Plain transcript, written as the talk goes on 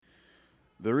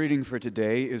The reading for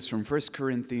today is from 1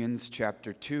 Corinthians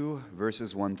chapter 2,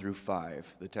 verses 1 through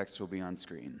 5. The text will be on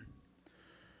screen.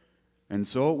 And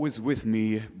so it was with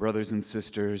me, brothers and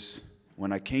sisters.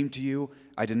 When I came to you,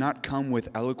 I did not come with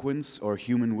eloquence or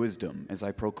human wisdom, as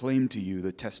I proclaimed to you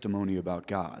the testimony about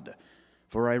God.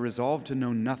 For I resolved to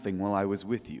know nothing while I was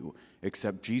with you,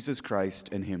 except Jesus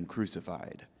Christ and Him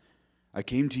crucified. I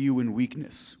came to you in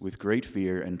weakness, with great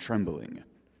fear and trembling.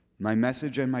 My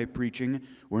message and my preaching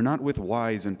were not with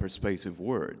wise and persuasive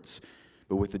words,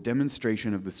 but with the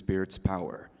demonstration of the Spirit's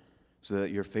power, so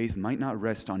that your faith might not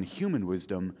rest on human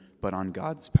wisdom, but on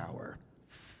God's power.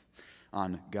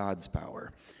 On God's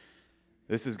power.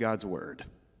 This is God's word.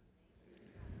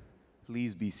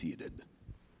 Please be seated.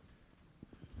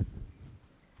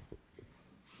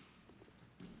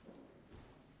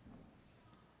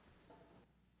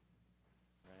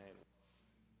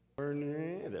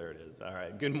 There it is. All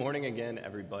right. Good morning again,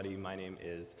 everybody. My name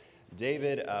is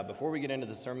David. Before we get into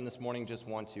the sermon this morning, just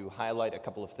want to highlight a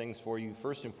couple of things for you.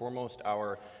 First and foremost,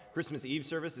 our Christmas Eve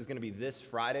service is going to be this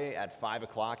Friday at 5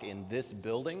 o'clock in this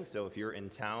building. So if you're in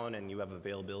town and you have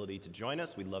availability to join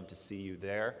us, we'd love to see you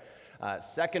there.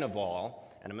 Second of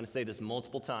all, and I'm going to say this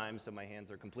multiple times so my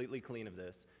hands are completely clean of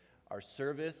this, our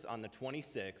service on the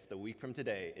 26th, a week from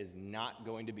today, is not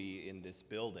going to be in this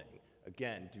building.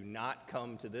 Again, do not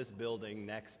come to this building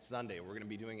next Sunday. We're going to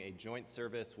be doing a joint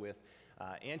service with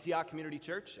Antioch Community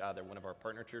Church. They're one of our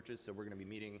partner churches, so we're going to be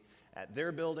meeting at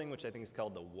their building, which I think is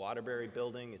called the Waterbury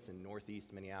Building. It's in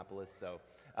northeast Minneapolis. So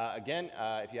again,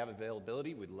 if you have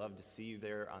availability, we'd love to see you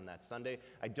there on that Sunday.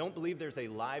 I don't believe there's a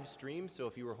live stream, so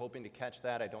if you were hoping to catch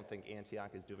that, I don't think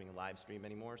Antioch is doing a live stream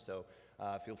anymore. So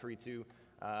feel free to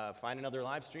find another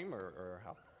live stream or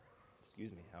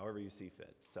however you see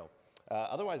fit. So.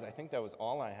 Otherwise, I think that was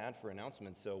all I had for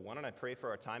announcements, so why don't I pray for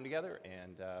our time together,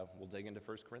 and we'll dig into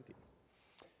 1 Corinthians.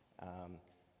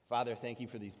 Father, thank you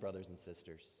for these brothers and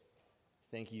sisters.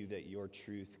 Thank you that your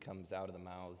truth comes out of the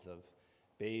mouths of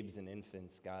babes and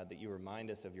infants, God, that you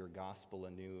remind us of your gospel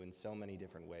anew in so many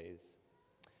different ways.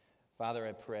 Father,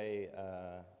 I pray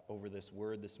over this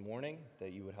word this morning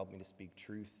that you would help me to speak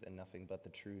truth and nothing but the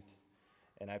truth.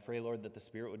 And I pray, Lord, that the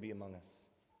Spirit would be among us,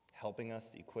 helping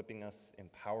us, equipping us,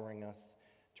 empowering us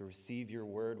to receive your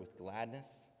word with gladness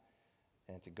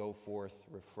and to go forth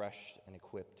refreshed and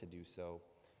equipped to do so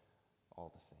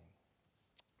all the same.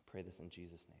 I pray this in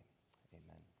Jesus' name.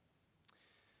 Amen.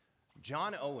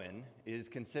 John Owen is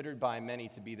considered by many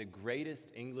to be the greatest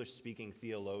English-speaking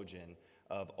theologian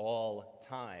of all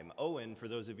time. Owen, for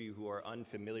those of you who are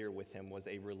unfamiliar with him, was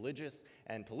a religious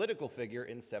and political figure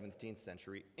in 17th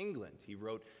century England. He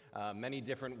wrote many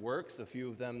different works. A few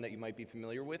of them that you might be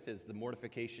familiar with is The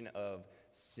Mortification of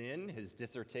Sin, his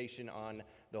dissertation on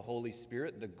the Holy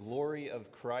Spirit, The Glory of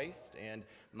Christ, and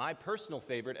my personal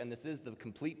favorite, and this is the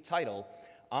complete title,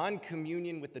 On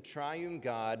Communion with the Triune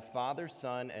God, Father,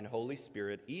 Son, and Holy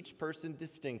Spirit, each person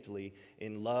distinctly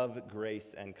in love,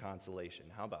 grace, and consolation.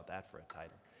 How about that for a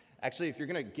title? Actually, if you're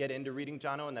going to get into reading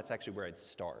John Owen, that's actually where I'd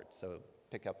start, so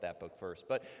pick up that book first.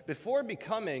 But before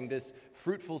becoming this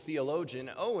fruitful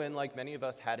theologian, Owen, like many of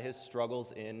us, had his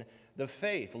struggles in the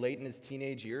faith. Late in his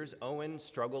teenage years, Owen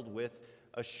struggled with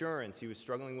assurance. He was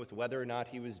struggling with whether or not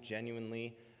he was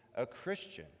genuinely a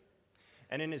Christian.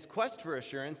 And in his quest for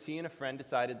assurance, he and a friend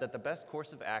decided that the best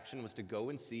course of action was to go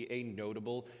and see a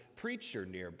notable preacher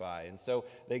nearby. And so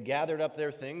they gathered up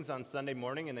their things on Sunday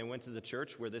morning and they went to the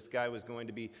church where this guy was going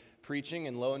to be preaching.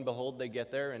 And lo and behold, they get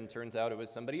there and turns out it was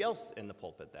somebody else in the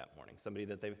pulpit that morning, somebody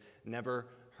that they've never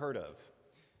heard of.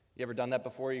 You ever done that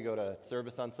before? You go to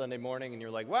service on Sunday morning and you're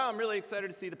like, wow, I'm really excited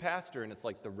to see the pastor. And it's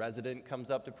like the resident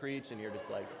comes up to preach and you're just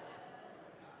like...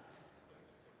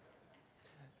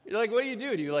 You're like, what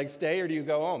do? Do you stay or do you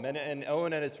go home? And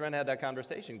Owen and his friend had that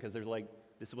conversation because they're like,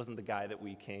 this wasn't the guy that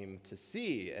we came to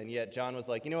see. And yet John was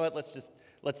like, you know what,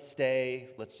 let's stay,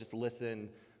 let's just listen,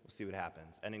 we'll see what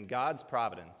happens. And in God's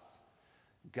providence,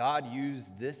 God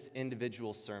used this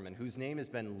individual sermon, whose name has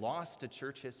been lost to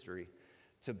church history,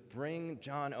 to bring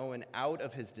John Owen out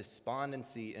of his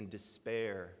despondency and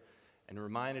despair and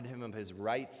reminded him of his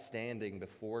right standing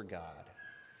before God.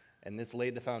 And this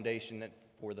laid the foundation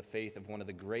for the faith of one of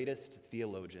the greatest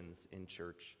theologians in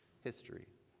church history.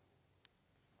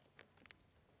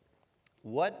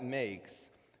 What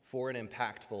makes for an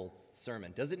impactful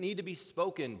sermon? Does it need to be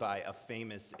spoken by a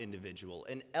famous individual,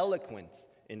 an eloquent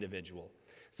individual,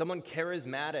 someone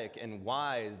charismatic and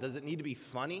wise? Does it need to be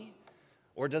funny?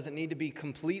 Or does it need to be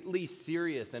completely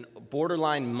serious and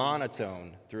borderline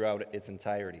monotone throughout its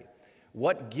entirety?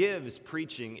 What gives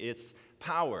preaching its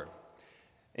power?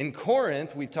 In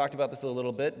Corinth, we've talked about this a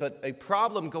little bit, but a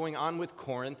problem going on with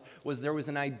Corinth was there was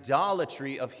an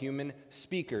idolatry of human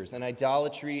speakers, an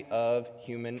idolatry of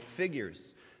human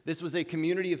figures. This was a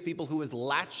community of people who was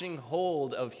latching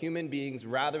hold of human beings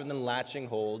rather than latching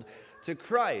hold to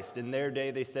Christ. In their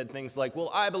day, they said things like, well,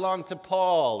 I belong to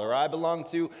Paul, or I belong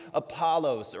to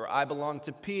Apollos, or I belong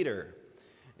to Peter.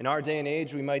 In our day and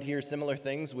age, we might hear similar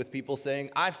things with people saying,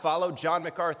 I follow John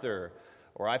MacArthur,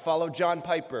 or I follow John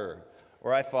Piper,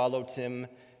 or I follow Tim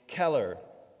Keller.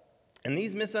 And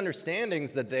these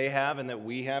misunderstandings that they have and that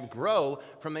we have grow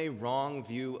from a wrong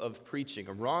view of preaching,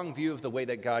 a wrong view of the way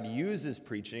that God uses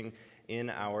preaching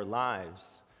in our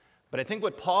lives. But I think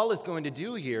what Paul is going to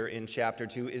do here in chapter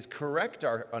 2 is correct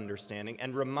our understanding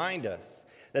and remind us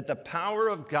that the power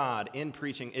of God in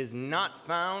preaching is not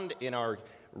found in our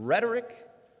rhetoric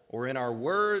or in our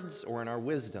words or in our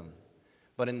wisdom,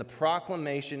 but in the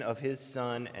proclamation of his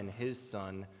Son and his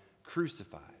Son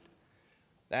crucified.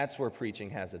 That's where preaching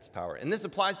has its power. And this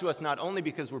applies to us not only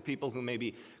because we're people who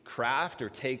maybe craft or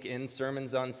take in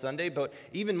sermons on Sunday, but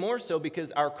even more so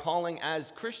because our calling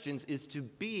as Christians is to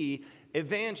be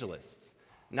evangelists,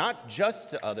 not just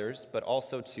to others, but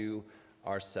also to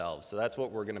ourselves. So that's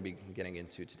what we're going to be getting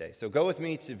into today. So go with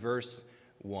me to verse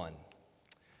 1.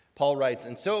 Paul writes,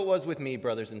 "And so it was with me,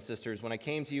 brothers and sisters, when I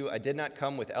came to you, I did not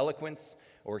come with eloquence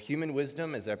or human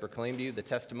wisdom as I proclaimed to you the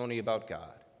testimony about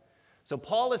God." So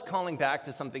Paul is calling back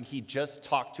to something he just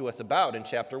talked to us about in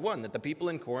chapter 1, that the people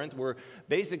in Corinth were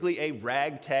basically a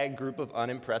ragtag group of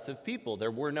unimpressive people.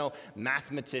 There were no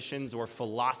mathematicians or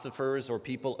philosophers or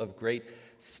people of great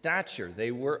stature. They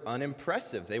were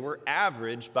unimpressive. They were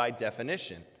average by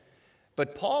definition.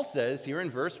 But Paul says here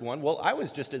in verse 1, well, I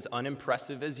was just as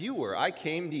unimpressive as you were. I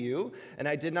came to you, and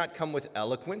I did not come with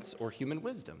eloquence or human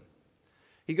wisdom.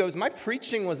 He goes, my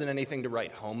preaching wasn't anything to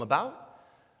write home about.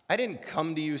 I didn't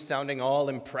come to you sounding all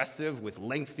impressive with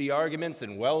lengthy arguments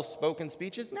and well-spoken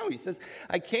speeches. No, he says,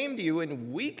 I came to you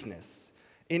in weakness,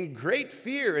 in great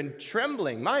fear and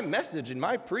trembling. My message and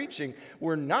my preaching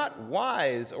were not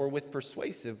wise or with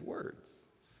persuasive words.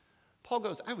 Paul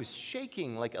goes, I was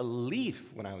shaking like a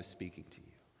leaf when I was speaking to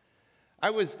you. I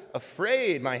was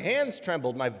afraid, my hands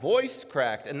trembled, my voice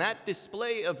cracked, and that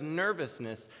display of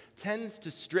nervousness tends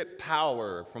to strip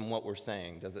power from what we're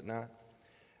saying, does it not?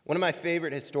 One of my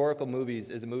favorite historical movies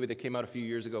is a movie that came out a few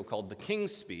years ago called The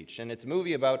King's Speech, and it's a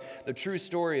movie about the true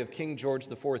story of King George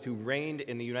IV, who reigned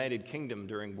in the United Kingdom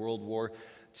during World War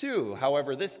II.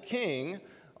 However, this king,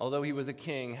 although he was a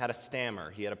king, had a stammer.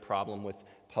 He had a problem with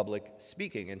public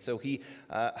speaking, and so he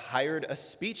hired a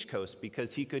speech coach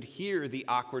because he could hear the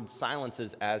awkward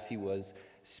silences as he was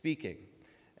speaking.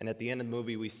 And at the end of the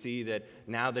movie, we see that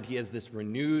now that he has this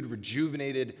renewed,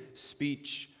 rejuvenated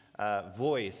speech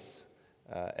voice,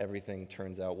 everything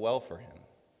turns out well for him.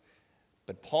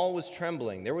 But Paul was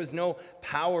trembling. There was no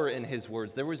power in his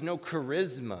words. There was no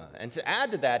charisma. And to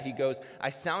add to that, he goes, I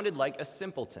sounded like a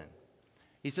simpleton.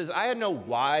 He says, I had no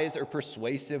wise or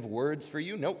persuasive words for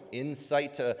you, no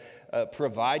insight to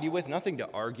provide you with, nothing to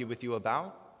argue with you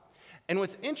about. And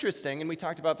what's interesting, and we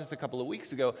talked about this a couple of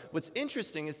weeks ago, what's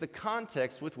interesting is the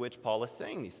context with which Paul is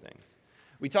saying these things.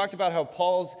 We talked about how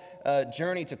Paul's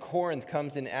journey to Corinth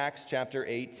comes in Acts chapter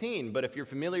 18, but if you're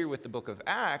familiar with the book of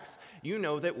Acts, you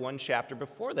know that one chapter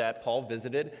before that, Paul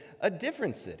visited a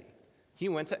different city. He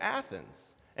went to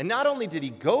Athens. And not only did he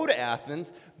go to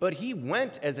Athens, but he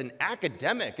went as an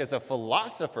academic, as a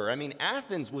philosopher. I mean,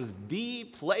 Athens was the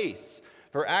place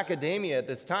for academia at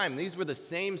this time. These were the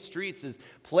same streets as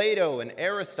Plato and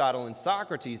Aristotle and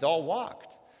Socrates all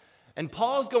walked. And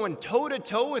Paul's going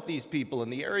toe-to-toe with these people in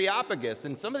the Areopagus,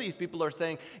 and some of these people are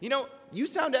saying, you know, you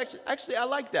sound actually I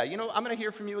like that. You know, I'm going to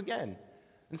hear from you again.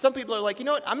 And some people are like, you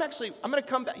know what, I'm going to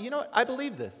come back. You know what, I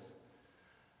believe this.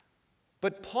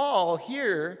 But Paul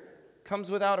here comes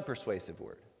without a persuasive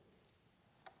word.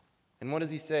 And what does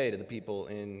he say to the people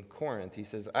in Corinth? He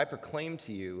says, I proclaim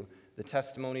to you the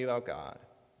testimony about God,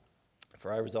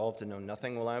 for I resolved to know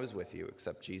nothing while I was with you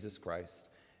except Jesus Christ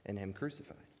and him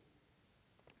crucified.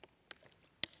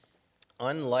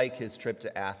 Unlike his trip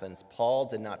to Athens, Paul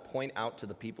did not point out to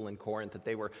the people in Corinth that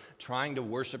they were trying to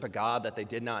worship a God that they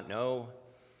did not know.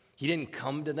 He didn't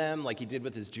come to them like he did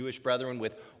with his Jewish brethren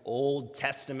with Old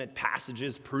Testament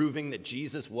passages proving that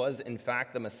Jesus was, in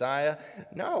fact, the Messiah.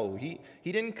 No, he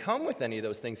didn't come with any of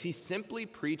those things. He simply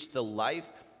preached the life,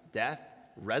 death,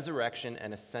 resurrection,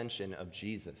 and ascension of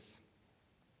Jesus.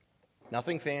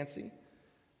 Nothing fancy,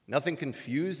 nothing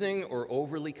confusing or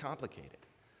overly complicated.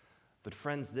 But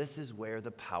friends, this is where the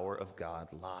power of God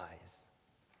lies.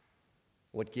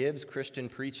 What gives Christian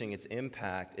preaching its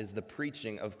impact is the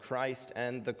preaching of Christ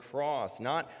and the cross,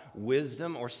 not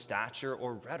wisdom or stature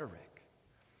or rhetoric.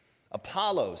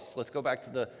 Apollos, let's go back to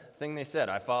the thing they said,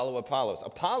 I follow Apollos.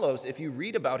 Apollos, if you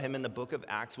read about him in the book of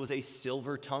Acts, was a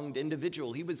silver-tongued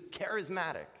individual. He was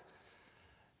charismatic.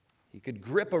 He could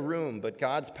grip a room, but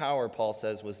God's power, Paul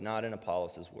says, was not in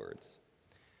Apollos' words.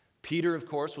 Peter, of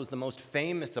course, was the most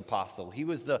famous apostle. He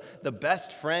was the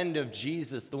best friend of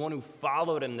Jesus, the one who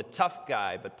followed him, the tough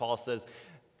guy. But Paul says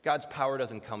God's power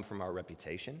doesn't come from our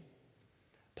reputation.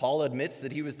 Paul admits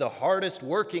that he was the hardest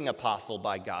working apostle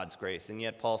by God's grace, and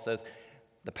yet Paul says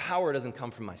the power doesn't come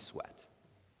from my sweat.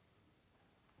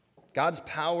 God's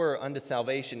power unto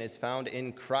salvation is found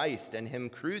in Christ and him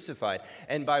crucified.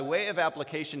 And by way of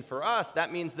application for us,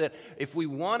 that means that if we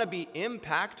want to be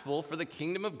impactful for the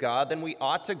kingdom of God, then we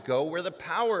ought to go where the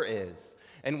power is.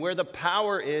 And where the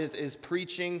power is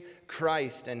preaching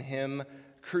Christ and him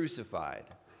crucified.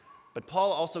 But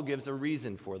Paul also gives a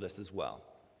reason for this as well.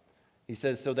 He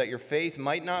says, so that your faith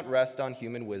might not rest on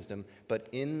human wisdom, but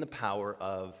in the power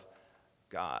of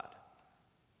God.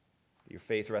 Your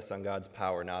faith rests on God's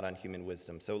power, not on human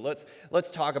wisdom. So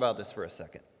let's talk about this for a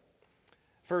second.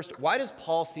 First, why does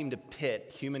Paul seem to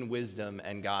pit human wisdom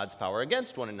and God's power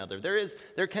against one another?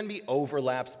 There can be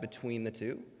overlaps between the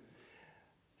two.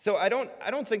 So I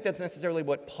don't think that's necessarily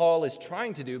what Paul is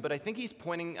trying to do, but I think he's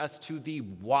pointing us to the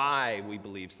why we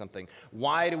believe something.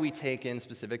 Why do we take in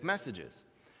specific messages?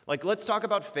 Like, let's talk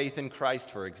about faith in Christ,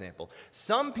 for example.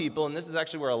 Some people, and this is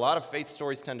actually where a lot of faith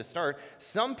stories tend to start,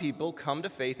 some people come to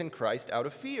faith in Christ out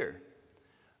of fear.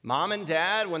 Mom and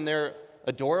dad, when they're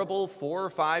adorable 4 or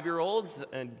 5-year-olds,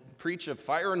 and preach a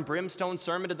fire and brimstone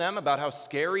sermon to them about how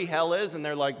scary hell is, and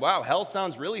they're like, wow, hell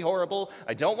sounds really horrible.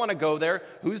 I don't want to go there.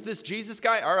 Who's this Jesus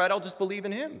guy? All right, I'll just believe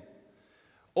in him.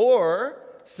 Or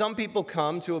some people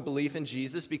come to a belief in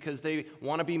Jesus because they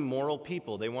want to be moral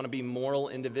people. They want to be moral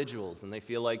individuals. And they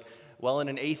feel like, well, in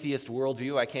an atheist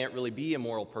worldview, I can't really be a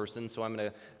moral person, so I'm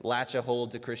going to latch a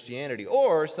hold to Christianity.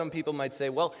 Or some people might say,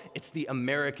 well, it's the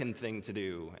American thing to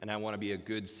do, and I want to be a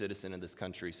good citizen of this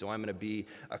country, so I'm going to be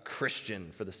a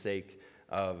Christian for the sake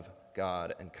of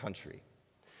God and country.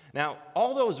 Now,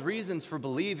 all those reasons for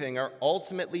believing are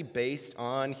ultimately based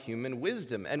on human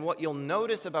wisdom. And what you'll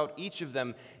notice about each of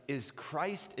them is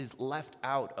Christ is left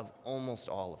out of almost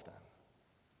all of them.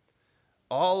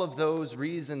 All of those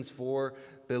reasons for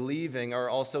believing are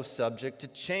also subject to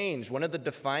change. One of the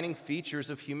defining features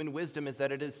of human wisdom is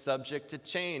that it is subject to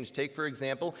change. Take, for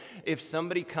example, if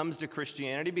somebody comes to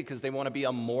Christianity because they want to be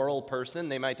a moral person,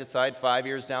 they might decide 5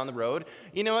 years down the road,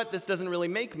 you know what, this doesn't really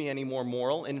make me any more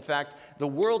moral. In fact, the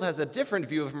world has a different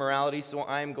view of morality, so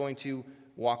I'm going to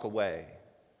walk away.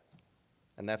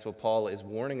 And that's what Paul is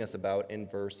warning us about in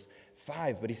verse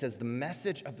 5. But he says the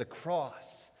message of the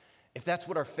cross, if that's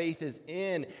what our faith is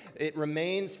in, it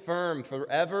remains firm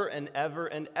forever and ever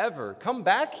and ever. Come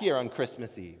back here on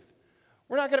Christmas Eve.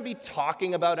 We're not going to be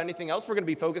talking about anything else. We're going to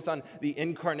be focused on the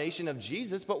incarnation of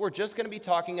Jesus, but we're just going to be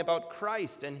talking about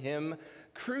Christ and him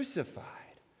crucified.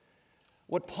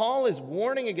 What Paul is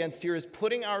warning against here is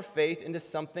putting our faith into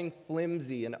something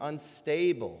flimsy and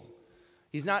unstable.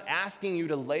 He's not asking you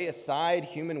to lay aside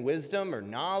human wisdom or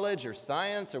knowledge or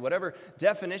science or whatever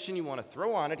definition you want to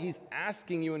throw on it. He's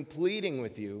asking you and pleading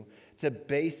with you to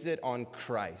base it on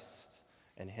Christ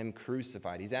and him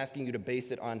crucified. He's asking you to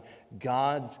base it on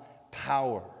God's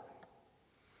power.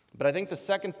 But I think the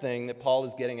second thing that Paul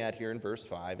is getting at here in verse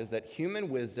 5 is that human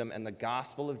wisdom and the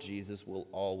gospel of Jesus will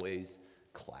always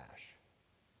clash.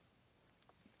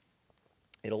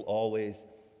 It'll always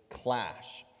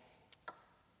clash.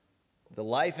 The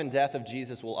life and death of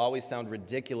Jesus will always sound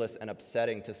ridiculous and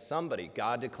upsetting to somebody.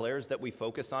 God declares that we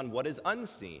focus on what is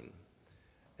unseen.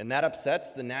 And that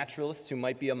upsets the naturalists who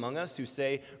might be among us who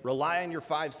say, rely on your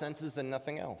 5 senses and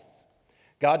nothing else.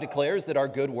 God declares that our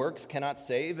good works cannot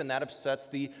save, and that upsets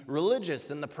the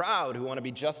religious and the proud who want to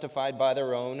be justified by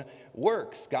their own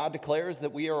works. God declares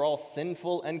that we are all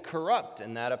sinful and corrupt,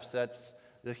 and that upsets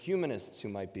the humanists who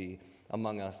might be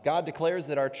among us. God declares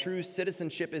that our true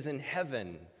citizenship is in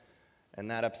heaven, and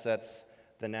that upsets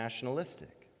the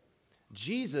nationalistic.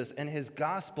 Jesus and his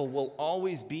gospel will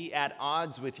always be at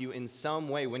odds with you in some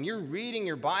way. When you're reading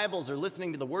your Bibles or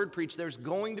listening to the word preached, there's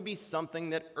going to be something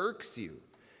that irks you.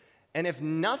 And if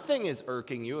nothing is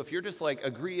irking you, if you're just like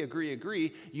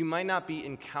agree, you might not be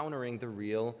encountering the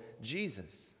real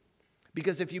Jesus.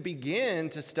 Because if you begin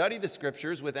to study the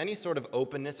scriptures with any sort of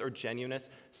openness or genuineness,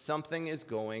 something is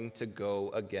going to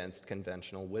go against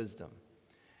conventional wisdom.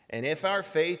 And if our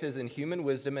faith is in human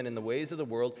wisdom and in the ways of the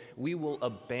world, we will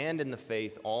abandon the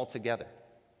faith altogether.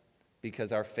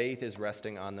 because our faith is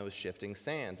resting on those shifting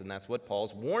sands. And that's what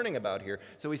Paul's warning about here.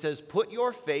 So he says, put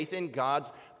your faith in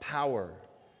God's power,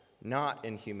 not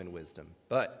in human wisdom.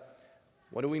 But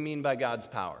what do we mean by God's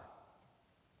power?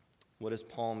 What does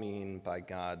Paul mean by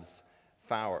God's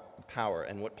power?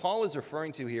 And what Paul is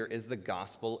referring to here is the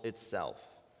gospel itself.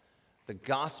 The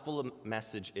gospel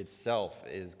message itself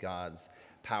is God's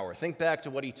power. Think back to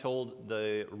what he told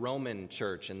the Roman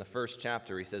church in the first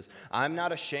chapter. He says, I'm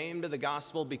not ashamed of the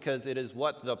gospel because it is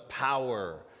what? The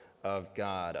power of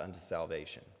God unto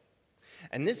salvation.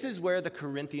 And this is where the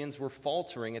Corinthians were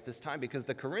faltering at this time, because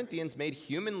the Corinthians made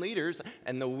human leaders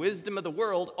and the wisdom of the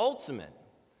world ultimate.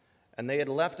 And they had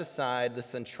left aside the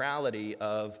centrality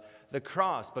of the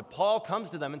cross. But Paul comes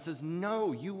to them and says,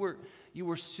 no, you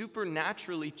were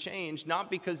supernaturally changed, not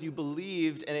because you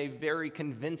believed in a very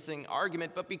convincing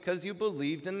argument, but because you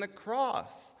believed in the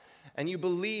cross and you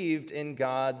believed in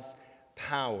God's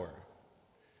power.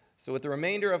 So with the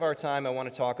remainder of our time, I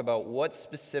want to talk about what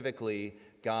specifically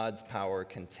God's power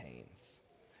contains.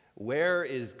 Where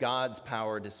is God's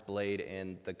power displayed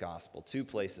in the gospel? Two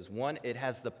places. One, it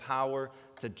has the power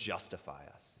to justify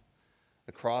us.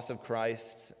 The cross of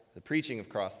Christ, the preaching of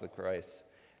cross of Christ,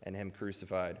 and him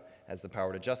crucified has the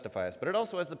power to justify us, but it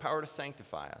also has the power to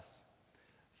sanctify us.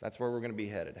 So that's where we're going to be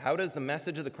headed. How does the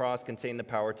message of the cross contain the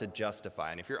power to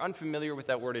justify? And if you're unfamiliar with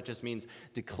that word, it just means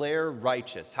declare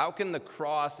righteous. How can the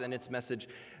cross and its message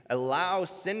allow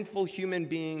sinful human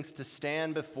beings to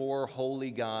stand before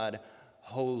holy God,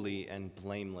 holy and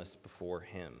blameless before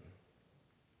him?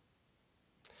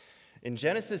 In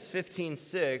Genesis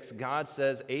 15:6, God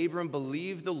says, Abram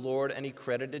believed the Lord and he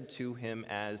credited to him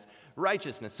as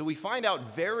righteousness. So we find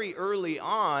out very early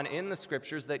on in the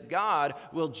scriptures that God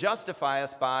will justify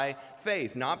us by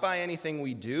faith, not by anything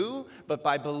we do, but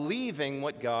by believing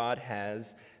what God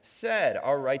has said.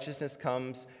 Our righteousness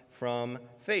comes from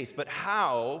faith. But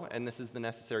how, and this is the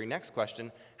necessary next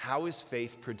question, how is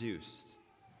faith produced?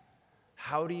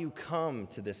 How do you come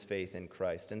to this faith in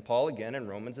Christ? And Paul, again, in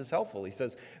Romans is helpful. He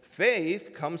says,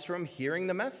 faith comes from hearing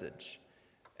the message.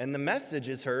 And the message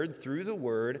is heard through the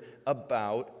word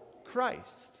about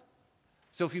Christ.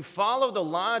 So if you follow the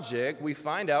logic, we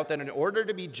find out that in order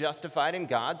to be justified in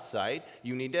God's sight,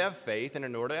 you need to have faith. And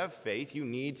in order to have faith, you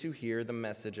need to hear the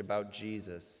message about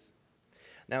Jesus.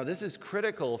 Now, this is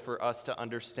critical for us to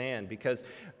understand, because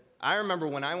I remember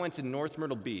when I went to North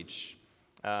Myrtle Beach,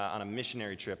 on a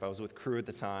missionary trip. I was with Crew at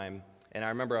the time, and I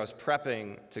remember I was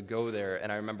prepping to go there,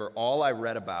 and I remember all I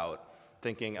read about,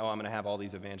 thinking, I'm going to have all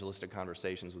these evangelistic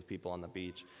conversations with people on the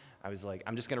beach. I was like,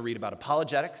 I'm just going to read about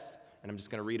apologetics, and I'm just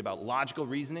going to read about logical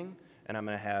reasoning, and I'm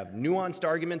going to have nuanced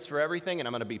arguments for everything, and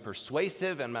I'm going to be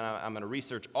persuasive, and I'm going to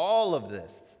research all of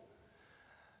this.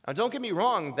 Now, don't get me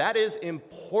wrong, that is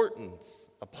important.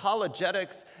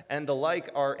 Apologetics and the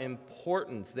like are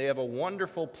important. They have a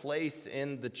wonderful place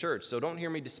in the church, so don't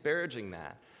hear me disparaging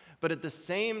that. But at the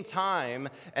same time,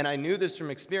 and I knew this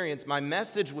from experience, my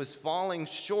message was falling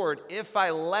short if I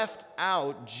left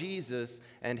out Jesus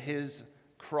and his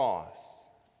cross.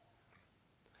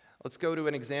 Let's go to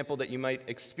an example that you might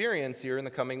experience here in the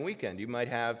coming weekend. You might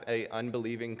have an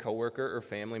unbelieving coworker or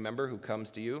family member who comes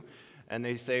to you, and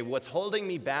they say, what's holding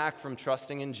me back from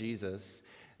trusting in Jesus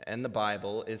and the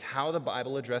Bible is how the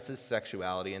Bible addresses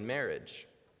sexuality and marriage.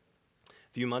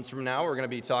 A few months from now, we're going to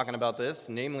be talking about this,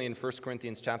 namely in 1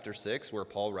 Corinthians chapter 6, where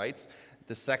Paul writes,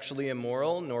 the sexually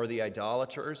immoral, nor the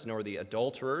idolaters, nor the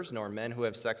adulterers, nor men who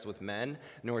have sex with men,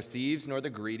 nor thieves, nor the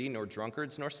greedy, nor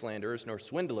drunkards, nor slanderers, nor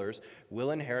swindlers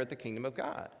will inherit the kingdom of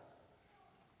God.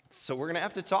 So we're going to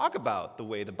have to talk about the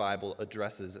way the Bible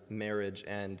addresses marriage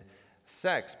and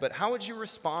sex. But how would you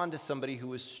respond to somebody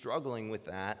who is struggling with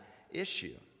that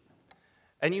issue?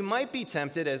 And you might be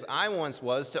tempted, as I once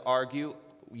was, to argue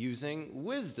using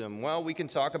wisdom. Well, we can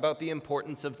talk about the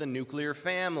importance of the nuclear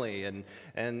family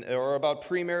or about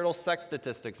premarital sex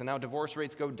statistics and how divorce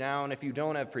rates go down if you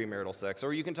don't have premarital sex.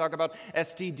 Or you can talk about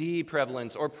STD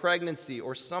prevalence or pregnancy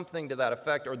or something to that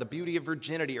effect, or the beauty of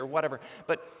virginity or whatever.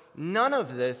 But none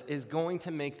of this is going to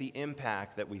make the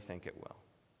impact that we think it will.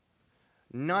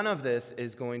 None of this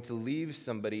is going to leave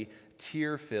somebody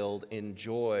tear-filled in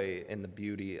joy in the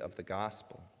beauty of the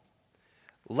gospel.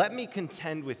 Let me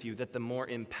contend with you that the more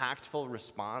impactful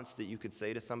response that you could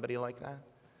say to somebody like that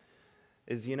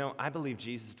is, I believe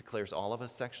Jesus declares all of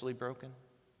us sexually broken,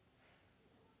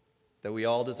 that we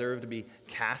all deserve to be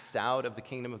cast out of the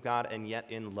kingdom of God, and yet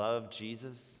in love,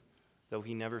 Jesus, though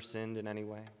he never sinned in any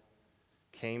way,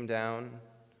 came down,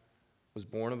 was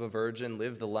born of a virgin,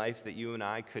 lived the life that you and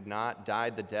I could not,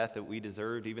 died the death that we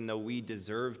deserved, even though we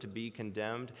deserved to be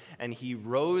condemned. And he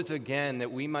rose again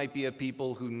that we might be a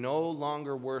people who no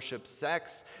longer worship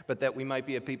sex, but that we might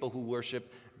be a people who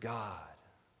worship God.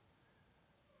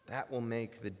 That will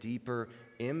make the deeper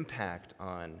impact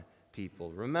on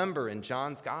people. Remember, in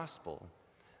John's gospel,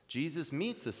 Jesus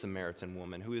meets a Samaritan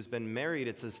woman who has been married,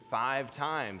 it says, 5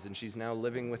 times, and she's now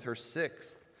living with her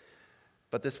 6th.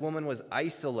 But this woman was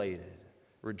isolated,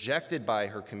 rejected by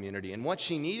her community. And what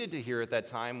she needed to hear at that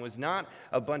time was not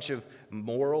a bunch of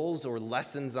morals or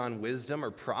lessons on wisdom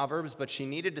or proverbs, but she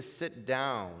needed to sit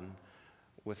down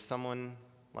with someone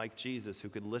like Jesus who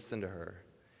could listen to her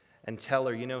and tell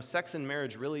her, sex and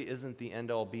marriage really isn't the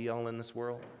end-all be-all in this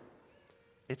world.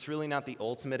 It's really not the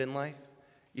ultimate in life.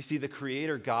 You see, the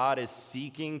Creator God is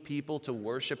seeking people to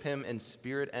worship Him in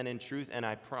spirit and in truth, and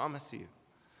I promise you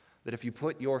that if you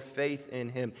put your faith in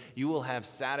Him, you will have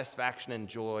satisfaction and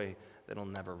joy that'll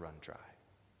never run dry.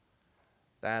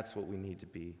 That's what we need to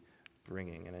be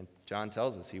bringing. And John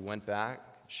tells us she went back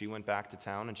to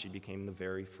town, and she became the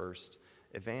very first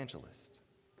evangelist.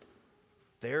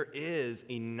 There is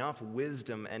enough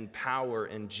wisdom and power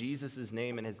in Jesus'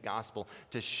 name and His gospel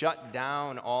to shut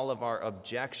down all of our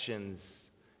objections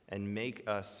and make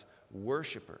us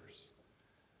worshipers.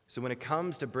 So when it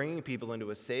comes to bringing people into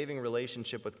a saving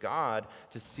relationship with God,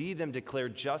 to see them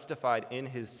declared justified in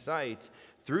His sight,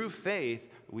 through faith,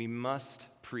 we must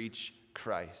preach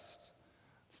Christ.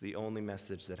 It's the only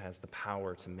message that has the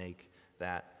power to make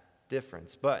that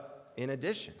difference. But in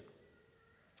addition,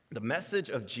 the message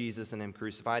of Jesus and Him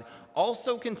crucified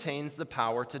also contains the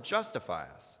power to justify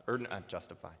us,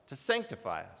 to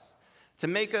sanctify us, to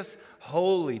make us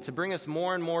holy, to bring us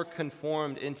more and more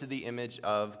conformed into the image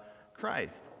of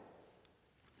Christ.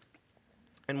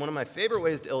 And one of my favorite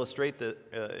ways to illustrate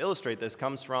this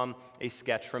comes from a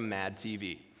sketch from Mad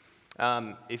TV.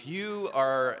 If you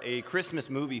are a Christmas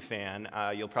movie fan,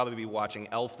 you'll probably be watching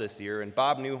Elf this year, and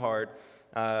Bob Newhart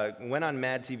went on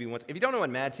Mad TV once. If you don't know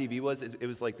what Mad TV was, it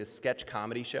was like this sketch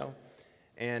comedy show.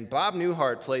 And Bob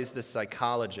Newhart plays this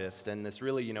psychologist, and this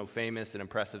really, famous and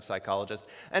impressive psychologist.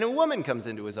 And a woman comes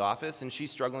into his office, and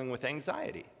she's struggling with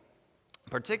anxiety,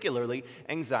 particularly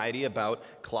anxiety about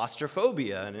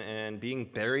claustrophobia and being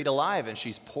buried alive. And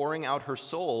she's pouring out her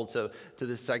soul to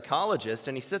this psychologist,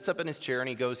 and he sits up in his chair, and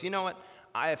he goes, "You know what?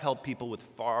 I have helped people with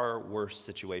far worse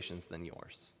situations than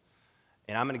yours.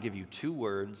 And I'm going to give you 2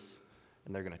 words,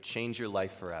 and they're going to change your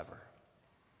life forever.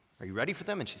 Are you ready for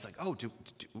them?" And she's like, "Oh,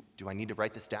 do I need to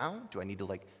write this down? Do I need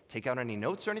to take out any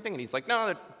notes or anything?" And he's like, "No,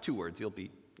 they're 2 words.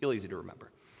 You'll easy to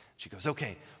remember." She goes,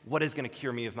 "Okay, what is going to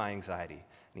cure me of my anxiety?"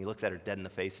 And he looks at her dead in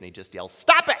the face and he just yells,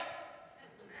 "Stop it!"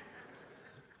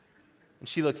 And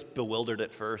she looks bewildered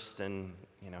at first, and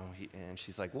and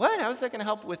she's like, "What? How is that going to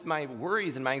help with my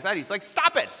worries and my anxiety?" He's like,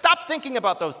 "Stop it! Stop thinking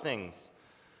about those things.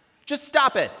 Just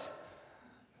stop it."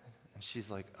 And she's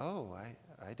like, "Oh,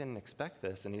 I didn't expect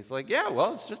this." And he's like, "Yeah,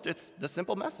 well, it's the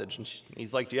simple message." And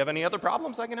he's like, "Do you have any other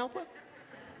problems I can help with?"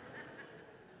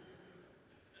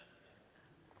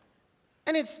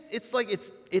 And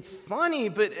it's funny,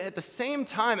 but at the same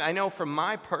time, I know from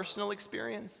my personal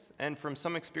experience and from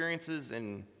some experiences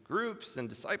in groups and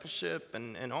discipleship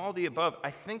and all the above,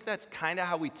 I think that's kind of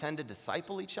how we tend to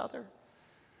disciple each other.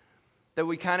 That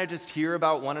we kind of just hear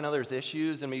about one another's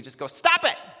issues and we just go, "Stop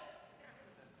it!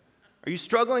 Are you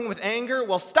struggling with anger?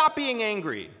 Well, stop being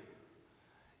angry.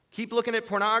 Keep looking at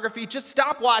pornography? Just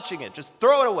stop watching it. Just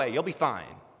throw it away. You'll be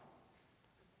fine.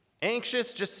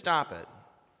 Anxious? Just stop it."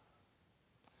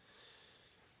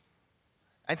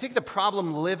 I think the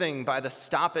problem living by the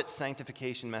stop-it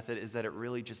sanctification method is that it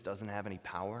really just doesn't have any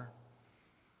power.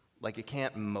 It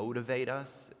can't motivate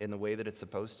us in the way that it's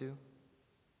supposed to.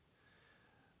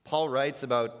 Paul writes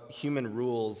about human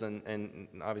rules, and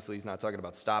obviously he's not talking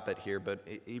about stop it here, but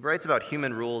he writes about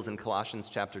human rules in Colossians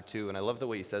chapter 2, and I love the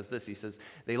way he says this. He says,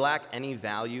 they lack any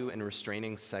value in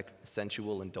restraining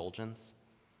sensual indulgence.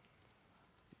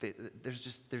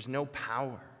 There's no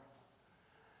power.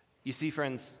 You see,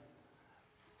 friends,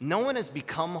 no one has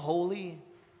become holy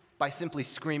by simply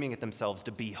screaming at themselves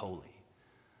to be holy.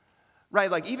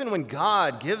 Right, even when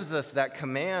God gives us that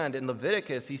command in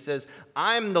Leviticus, He says,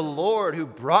 "I'm the Lord who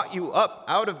brought you up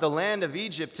out of the land of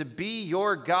Egypt to be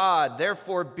your God.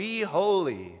 Therefore be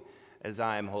holy as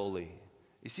I am holy."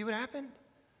 You see what happened?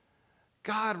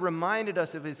 God reminded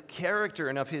us of His character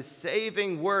and of His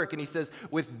saving work, and He says,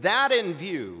 with that in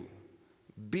view,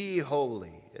 be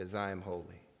holy as I am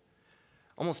holy.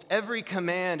 Almost every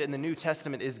command in the New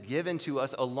Testament is given to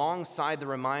us alongside the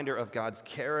reminder of God's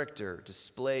character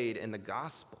displayed in the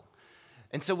gospel.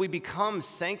 And so we become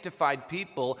sanctified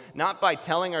people, not by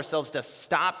telling ourselves to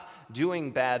stop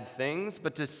doing bad things,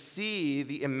 but to see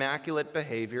the immaculate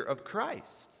behavior of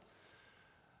Christ.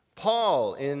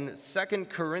 Paul in 2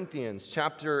 Corinthians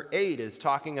chapter 8 is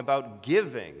talking about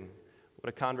giving. What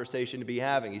a conversation to be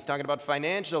having. He's talking about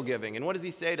financial giving. And what does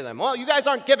he say to them? Well, you guys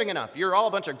aren't giving enough. You're all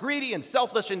a bunch of greedy and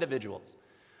selfish individuals.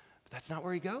 But that's not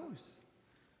where he goes.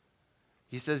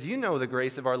 He says, you know the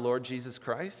grace of our Lord Jesus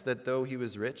Christ, that though he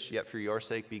was rich, yet for your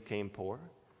sake became poor,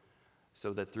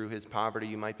 so that through his poverty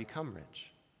you might become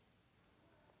rich.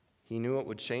 He knew what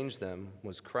would change them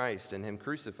was Christ and him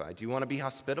crucified. Do you want to be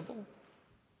hospitable?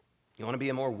 You want to be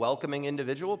a more welcoming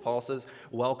individual? Paul says,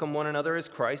 welcome one another as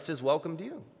Christ has welcomed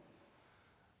you.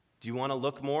 Do you want to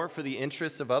look more for the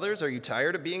interests of others? Are you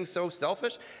tired of being so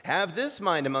selfish? Have this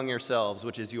mind among yourselves,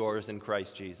 which is yours in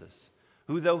Christ Jesus,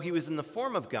 who, though he was in the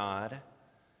form of God,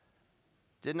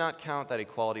 did not count that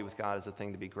equality with God as a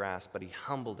thing to be grasped, but he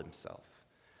humbled himself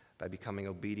by becoming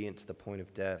obedient to the point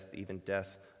of death, even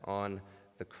death on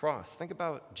the cross. Think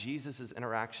about Jesus'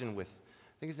 interaction with,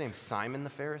 I think his name's Simon the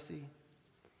Pharisee.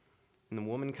 And the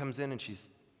woman comes in and she's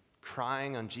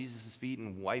crying on Jesus' feet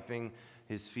and wiping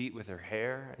his feet with her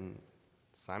hair. And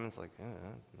Simon's like,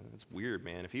 that's weird,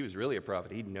 man. If he was really a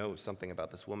prophet, he'd know something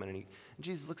about this woman. And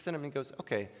Jesus looks at him and he goes,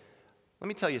 okay, let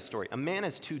me tell you a story. A man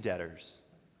has two debtors.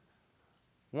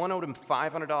 One owed him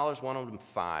 $500, one owed him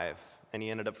 $5, and he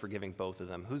ended up forgiving both of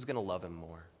them. Who's going to love him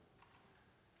more?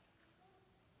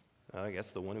 I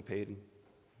guess the one who paid,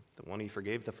 the one he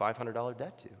forgave the $500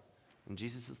 debt to. And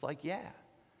Jesus is like, yeah,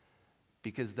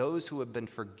 because those who have been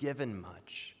forgiven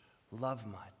much love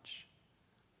much.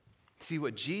 See,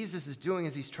 what Jesus is doing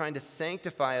is he's trying to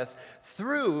sanctify us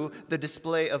through the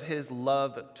display of his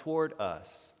love toward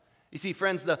us. You see,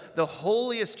 friends, the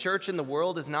holiest church in the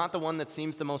world is not the one that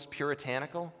seems the most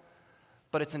puritanical,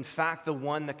 but it's in fact the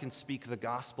one that can speak the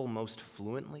gospel most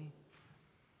fluently.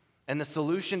 And the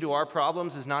solution to our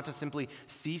problems is not to simply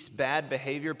cease bad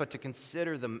behavior, but to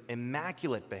consider the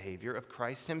immaculate behavior of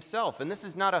Christ himself. And this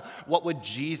is not a what would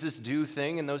Jesus do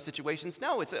thing in those situations.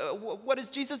 No, it's a what has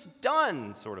Jesus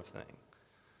done sort of thing.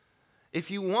 If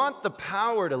you want the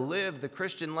power to live the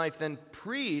Christian life, then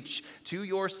preach to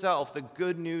yourself the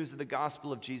good news of the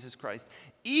gospel of Jesus Christ,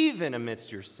 even amidst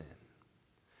your sin.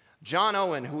 John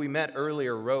Owen, who we met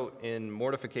earlier, wrote in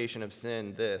Mortification of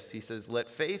Sin this. He says, let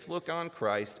faith look on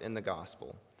Christ in the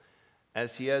gospel,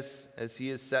 as he is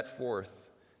set forth,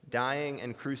 dying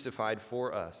and crucified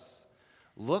for us.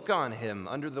 Look on him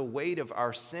under the weight of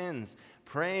our sins,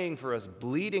 praying for us,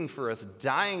 bleeding for us,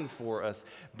 dying for us.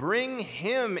 Bring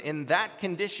him in that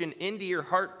condition into your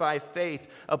heart by faith.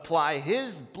 Apply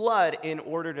his blood in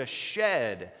order to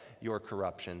shed your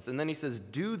corruptions. And then he says,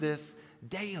 do this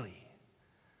daily.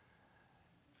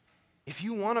 If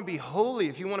you want to be holy,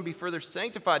 if you want to be further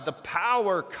sanctified, the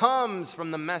power comes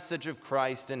from the message of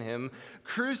Christ and him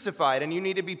crucified. And you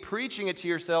need to be preaching it to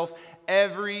yourself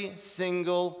every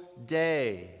single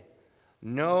day.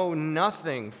 Know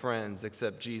nothing, friends,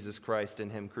 except Jesus Christ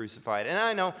and him crucified. And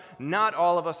I know not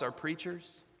all of us are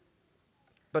preachers,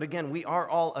 but again, we are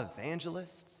all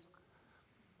evangelists.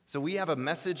 So we have a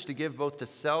message to give both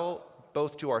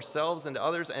to ourselves and to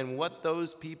others, and what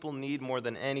those people need more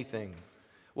than anything.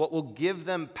 What will give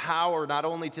them power not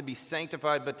only to be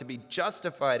sanctified, but to be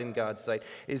justified in God's sight,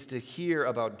 is to hear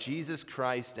about Jesus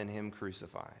Christ and him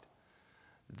crucified.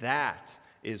 That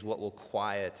is what will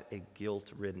quiet a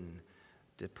guilt-ridden,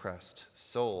 depressed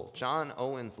soul. John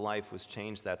Owen's life was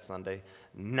changed that Sunday,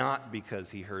 not because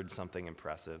he heard something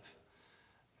impressive,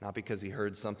 not because he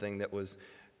heard something that was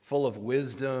full of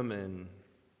wisdom and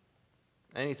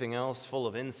anything else, full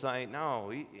of insight.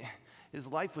 No, his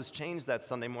life was changed that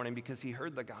Sunday morning because he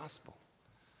heard the gospel.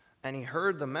 And he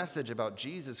heard the message about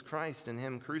Jesus Christ and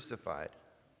him crucified.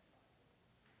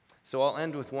 So I'll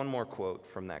end with one more quote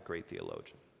from that great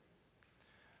theologian.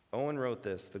 Owen wrote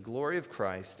this: the glory of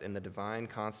Christ in the divine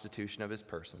constitution of his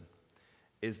person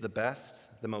is the best,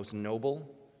 the most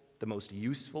noble, the most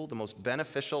useful, the most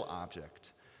beneficial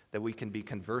object that we can be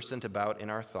conversant about in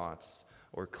our thoughts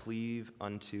or cleave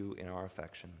unto in our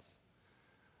affections.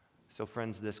 So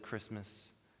friends, this Christmas,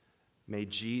 may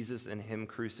Jesus and him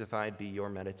crucified be your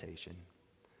meditation,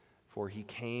 for he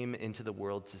came into the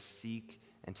world to seek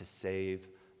and to save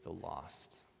the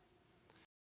lost.